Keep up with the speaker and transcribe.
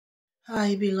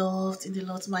Hi, beloved in the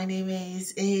Lord. My name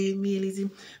is Amy Lizzie.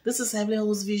 This is Heavenly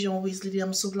Host Vision with Lily.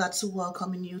 I'm so glad to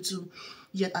welcome you to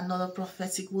yet another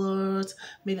prophetic word.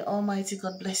 May the Almighty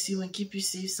God bless you and keep you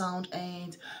safe, sound,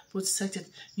 and protected.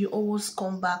 You always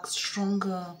come back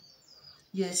stronger.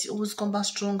 Yes, you always come back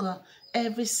stronger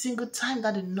every single time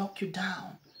that they knock you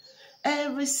down.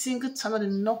 Every single time that they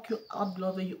knock you out,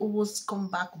 beloved, you always come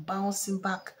back, bouncing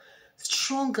back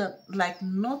stronger, like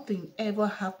nothing ever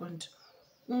happened.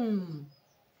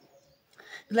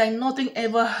 Like nothing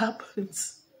ever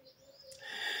happens.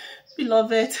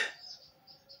 Beloved,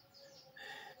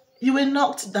 you were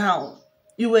knocked down.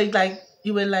 You were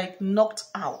like knocked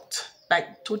out,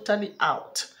 like totally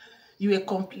out. You were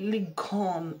completely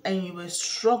gone and you were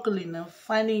struggling and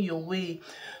finding your way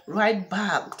right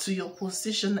back to your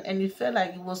position, and it felt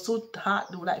like it was so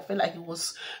hard. Like felt like it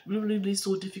was really, really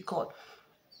so difficult.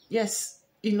 Yes,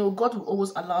 God will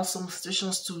always allow some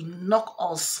situations to knock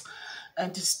us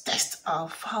and to test our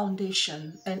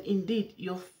foundation. And indeed,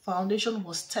 your foundation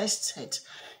was tested.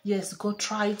 Yes, God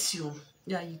tried you.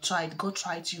 Yeah, you tried. God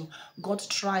tried you. God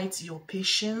tried your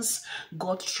patience.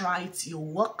 God tried your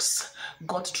works.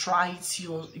 God tried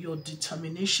your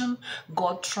determination.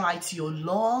 God tried your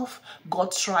love.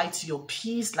 God tried your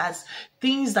peace. That's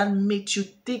things that made you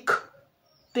thick,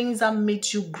 things that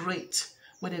made you great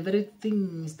were the very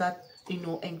things that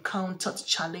encountered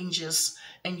challenges,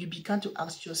 and you began to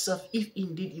ask yourself if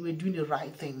indeed you were doing the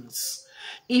right things,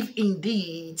 if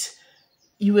indeed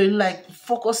you were like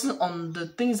focusing on the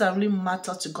things that really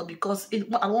matter to God, because at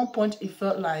one point it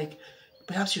felt like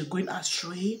perhaps you're going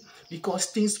astray because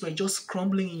things were just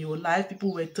crumbling in your life.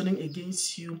 People were turning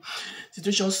against you.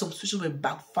 Some situations were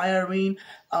backfiring.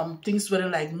 Things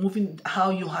weren't like moving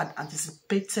how you had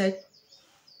anticipated.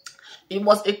 It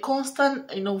was a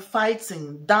constant,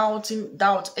 fighting, doubt,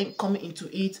 and coming into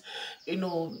it.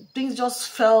 Things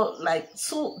just felt like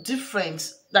so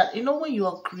different that, when you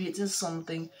are creating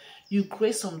something, you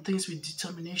create some things with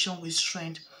determination, with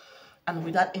strength, and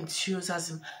with that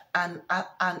enthusiasm. And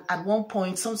at one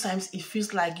point, sometimes it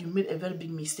feels like you made a very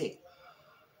big mistake.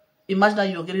 Imagine that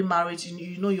you're getting married,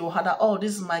 your heart that, oh,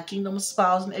 this is my kingdom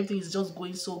spouse, and everything is just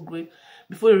going so great.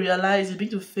 Before you realize, you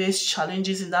begin to face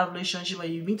challenges in that relationship,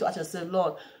 and you begin to ask yourself,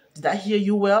 Lord, did I hear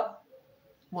you well?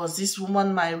 Was this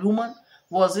woman my woman?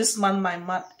 Was this man my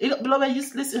man? Beloved,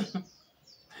 just listen.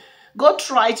 God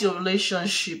tried your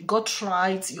relationship. God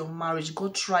tried your marriage.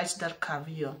 God tried that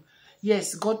career.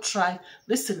 Yes, God tried.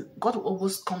 Listen, God will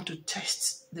always come to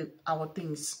test our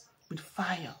things with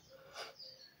fire.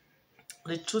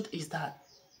 The truth is that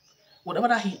whatever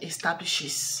that he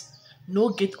establishes, no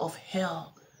gate of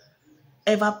hell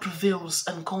ever prevails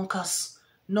and conquers.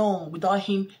 No, without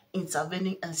him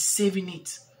intervening and saving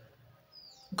it.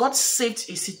 God saved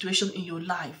a situation in your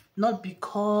life, not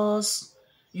because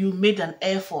you made an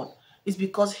effort. It's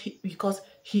because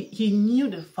he knew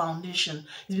the foundation.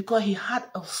 It's because he had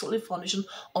a solid foundation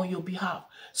on your behalf.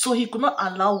 So he could not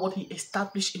allow what he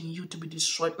established in you to be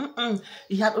destroyed.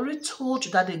 He had already told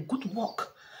you that the good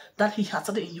work that he has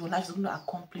started in your life is going to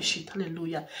accomplish it.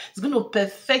 Hallelujah. It's going to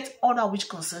perfect all that which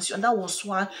concerns you. And that was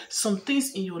why some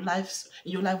things in your life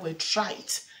were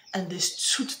tried, and they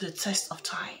stood the test of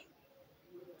time.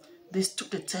 They stood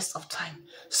the test of time.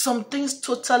 Some things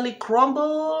totally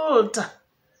crumbled,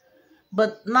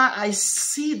 but now I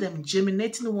see them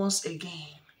germinating once again.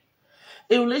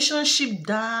 A relationship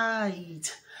died.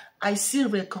 I see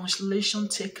reconciliation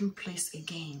taking place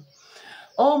again.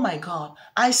 Oh my God,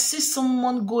 I see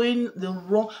someone going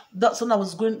someone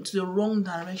was going to the wrong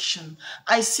direction.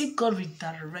 I see God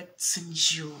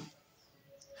redirecting you.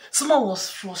 Someone was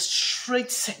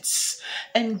frustrated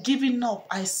and giving up.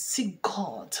 I see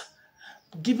God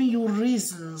giving you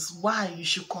reasons why you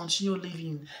should continue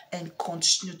living and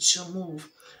continue to move.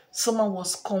 Someone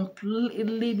was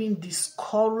completely being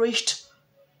discouraged.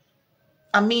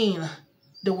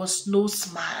 There was no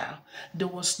smile, there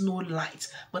was no light,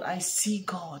 but I see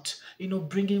God,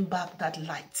 bringing back that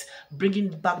light, bringing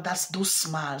back those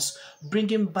smiles,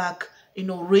 bringing back,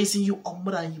 raising you up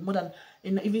more than,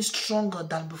 even stronger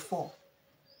than before.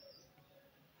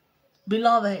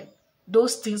 Beloved,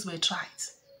 those things were tried,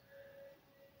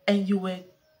 and you were,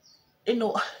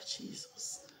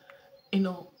 Jesus,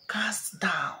 cast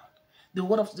down. The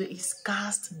word of today is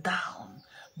cast down,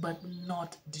 but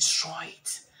not destroyed.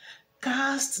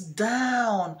 Cast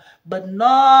down, but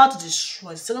not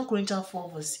destroyed. 2 Corinthians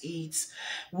 4 verse 8.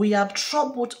 We are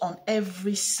troubled on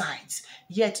every side,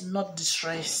 yet not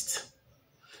distressed.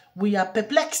 We are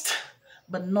perplexed,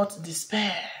 but not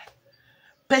despair.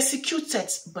 Persecuted,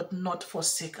 but not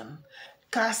forsaken.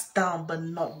 Cast down, but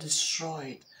not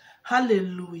destroyed.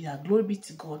 Hallelujah. Glory be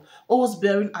to God. Always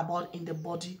bearing about in the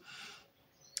body,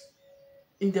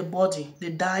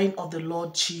 the dying of the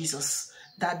Lord Jesus,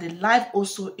 that the life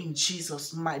also in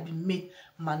Jesus might be made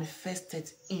manifested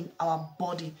in our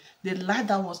body. The life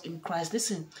that was in Christ.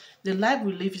 Listen, the life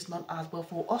we live is not ours, but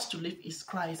for us to live is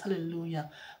Christ.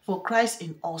 Hallelujah. For Christ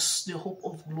in us, the hope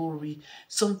of glory.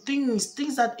 Some things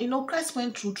that, Christ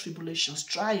went through tribulations,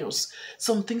 trials.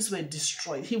 Some things were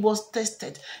destroyed. He was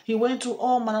tested. He went through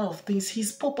all manner of things.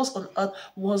 His purpose on earth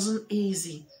wasn't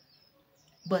easy,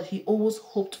 but he always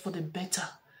hoped for the better,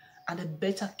 and the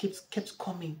better kept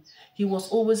coming. He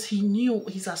knew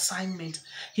his assignment.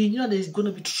 He knew that there's going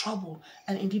to be trouble,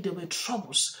 and indeed there were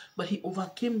troubles, but he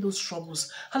overcame those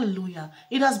troubles. Hallelujah.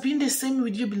 It has been the same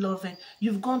with you, beloved.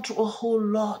 You've gone through a whole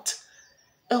lot.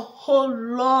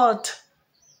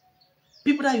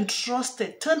 People that you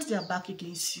trusted turned their back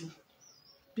against you.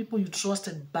 People you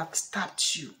trusted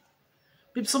backstabbed you.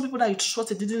 Some people that you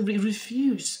trusted didn't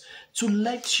refuse to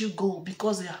let you go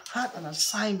because they had an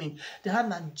assignment. They had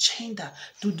an agenda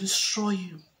to destroy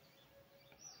you.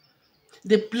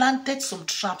 They planted some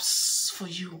traps for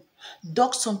you,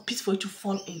 dug some pits for you to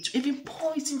fall into, even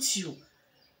poisoned you.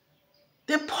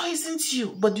 They poisoned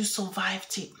you, but you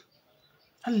survived it.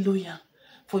 Hallelujah.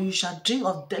 For you shall drink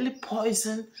of deadly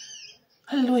poison.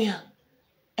 Hallelujah.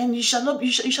 And you shall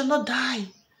not die.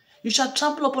 You shall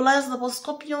trample upon lions and upon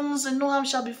scorpions, and no harm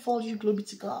shall befall you. Glory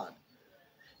to God.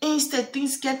 Instead,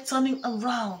 things kept turning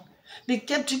around. They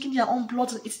kept drinking their own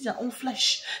blood and eating their own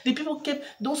flesh.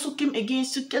 Those who came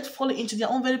against you kept falling into their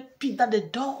own very pit that they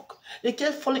dug. They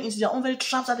kept falling into their own very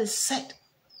traps that they set.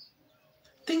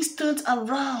 Things turned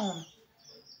around.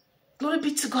 Glory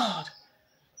be to God.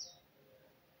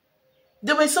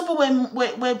 There were some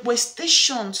people were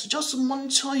stationed just to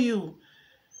monitor you.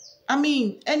 I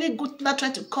mean, any good thing that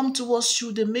tried to come towards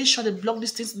you, they made sure they block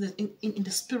these things in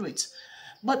the spirit.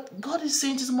 But God is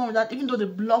saying this morning that even though they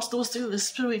blocked those things in the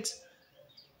spirit,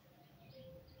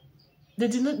 they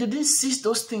didn't cease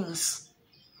those things.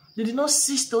 They did not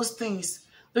cease those things.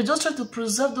 They just tried to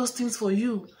preserve those things for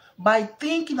you by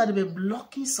thinking that they were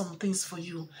blocking some things for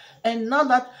you. And now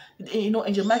that,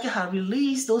 Angel Michael had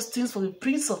released those things for the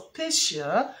Prince of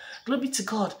Persia, glory be to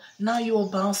God, now you are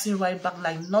bouncing right back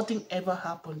like nothing ever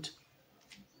happened.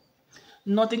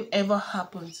 Nothing ever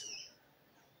happened.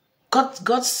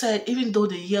 God said, even though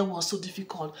the year was so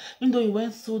difficult, even though you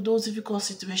went through those difficult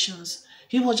situations,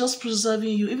 He was just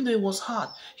preserving you. Even though it was hard,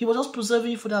 He was just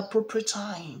preserving you for the appropriate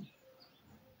time.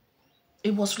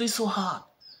 It was really so hard.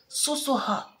 So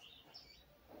hard.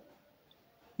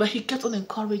 But He kept on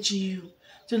encouraging you,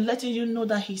 to letting you know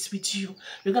that He's with you,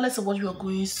 regardless of what you are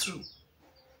going through.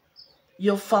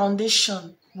 Your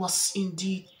foundation was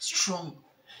indeed strong.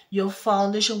 Your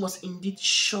foundation was indeed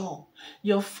sure.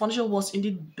 Your foundation was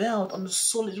indeed built on the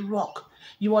solid rock.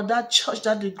 You are that church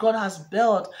that the God has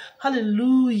built.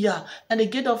 Hallelujah. And the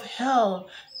gate of hell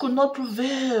could not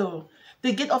prevail.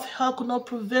 The gate of hell could not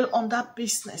prevail on that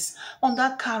business, on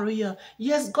that career.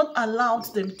 Yes, God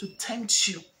allowed them to tempt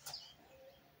you.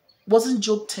 Wasn't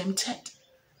Job tempted?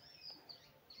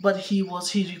 But he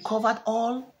recovered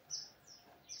all.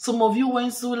 Some of you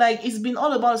went through, it's been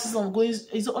all about the season of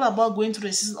it's all about going through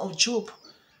the season of Job.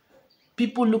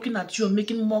 People looking at you and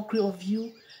making mockery of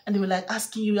you, and they were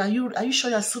asking you, are you sure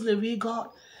you're still the real God?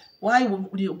 Why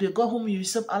would the God whom you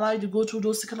yourself allow you to go through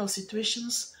those kind of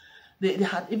situations? They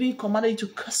had even commanded you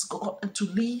to curse God and to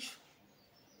leave.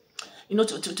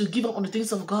 To give up on the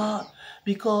things of God,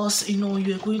 because you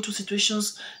are going through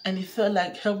situations and it felt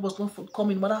like help was not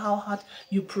forthcoming, no matter how hard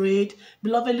you prayed.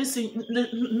 Beloved, listen,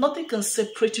 nothing can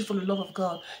separate you from the love of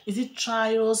God. Is it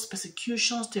trials,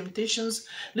 persecutions, temptations?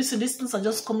 Listen, these things are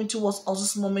just coming towards us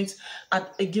this moment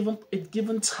at a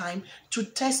given time to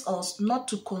test us, not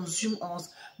to consume us,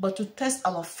 but to test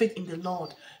our faith in the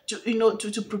Lord.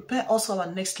 To prepare us for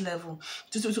our next level,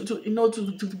 to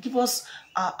give us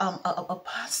a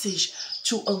passage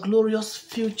to a glorious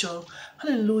future.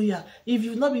 Hallelujah. If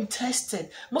you've not been tested,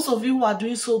 most of you who are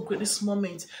doing so great this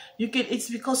moment, it's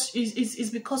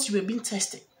because you were being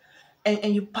tested,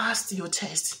 and you passed your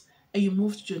test and you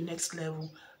moved to your next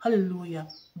level. Hallelujah.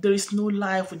 There is no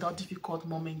life without difficult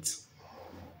moments.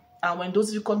 And when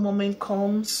those difficult moments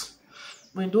comes,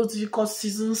 when those difficult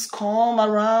seasons come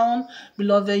around,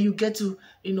 beloved, you get to,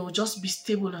 just be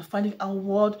stable and finding out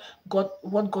what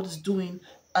God is doing,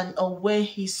 and where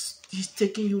He's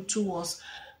taking you towards,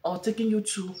 or taking you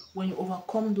to when you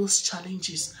overcome those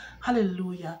challenges.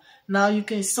 Hallelujah. Now you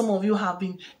can, some of you have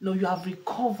been, you have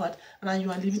recovered and you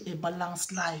are living a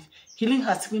balanced life. Healing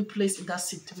has taken place in that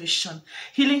situation.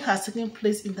 Healing has taken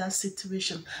place in that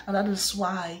situation. And that is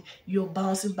why you're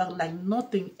bouncing back like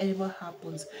nothing ever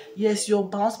happens. Yes, you're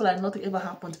bouncing back like nothing ever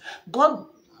happened. God,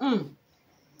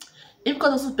 if God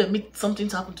doesn't permit something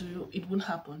to happen to you, it won't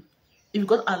happen. If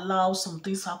God allows some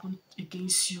things to happen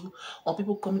against you or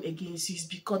people coming against you, it's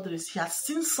because He has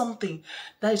seen something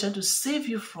that He's trying to save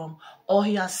you from, or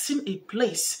He has seen a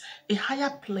place, a higher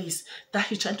place that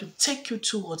He's trying to take you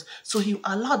towards. So He will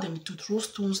allow them to throw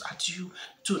stones at you,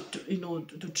 to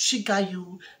trigger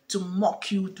you, to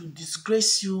mock you, to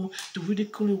disgrace you, to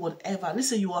ridicule you, whatever.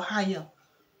 Listen, you are higher.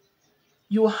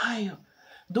 You are higher.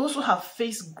 Those who have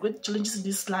faced great challenges in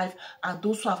this life are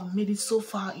those who have made it so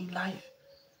far in life.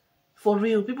 For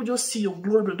real, people just see your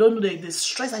glory, but don't know the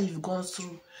stress that you've gone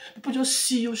through. People just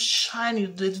see you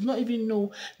shining. They do not even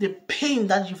know the pain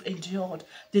that you've endured,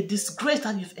 the disgrace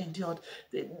that you've endured.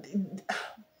 There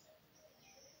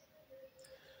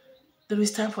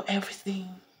is time for everything.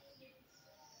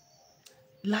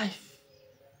 Life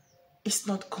is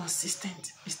not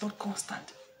consistent. It's not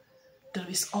constant. There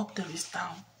is up, there is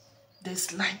down. There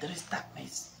is light, there is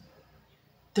darkness.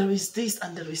 There is this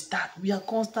and there is that. We are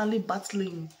constantly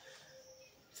battling.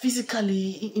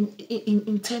 Physically,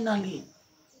 internally,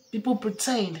 people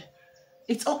pretend.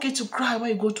 It's okay to cry when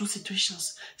you go through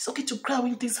situations. It's okay to cry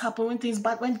when things happen,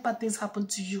 when bad things happen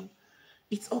to you.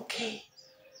 It's okay.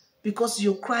 Because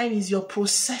your crying is you're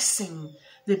processing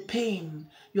the pain,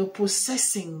 you're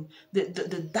processing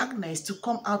the darkness to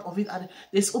come out of it. And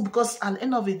because at the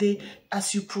end of the day,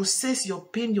 as you process your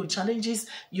pain, your challenges,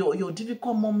 your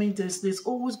difficult moments, there's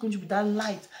always going to be that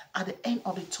light at the end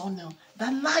of the tunnel.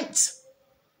 That light.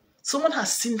 Someone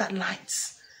has seen that light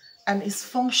and is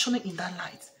functioning in that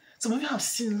light. Some of you have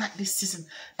seen light this season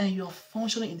and you're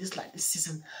functioning in this light this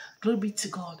season. Glory be to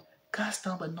God. Cast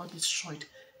down but not destroyed.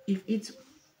 If it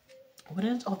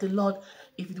weren't of the Lord,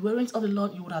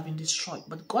 you would have been destroyed.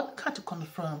 But God had to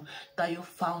confirm that your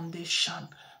foundation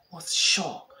was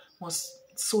sure, was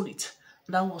solid.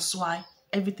 That was why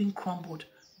everything crumbled.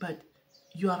 But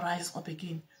you are rising up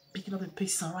again, picking up the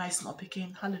pace and rising up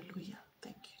again. Hallelujah.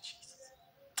 Thank you, Jesus.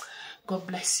 God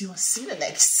bless you and see you in the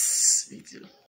next video.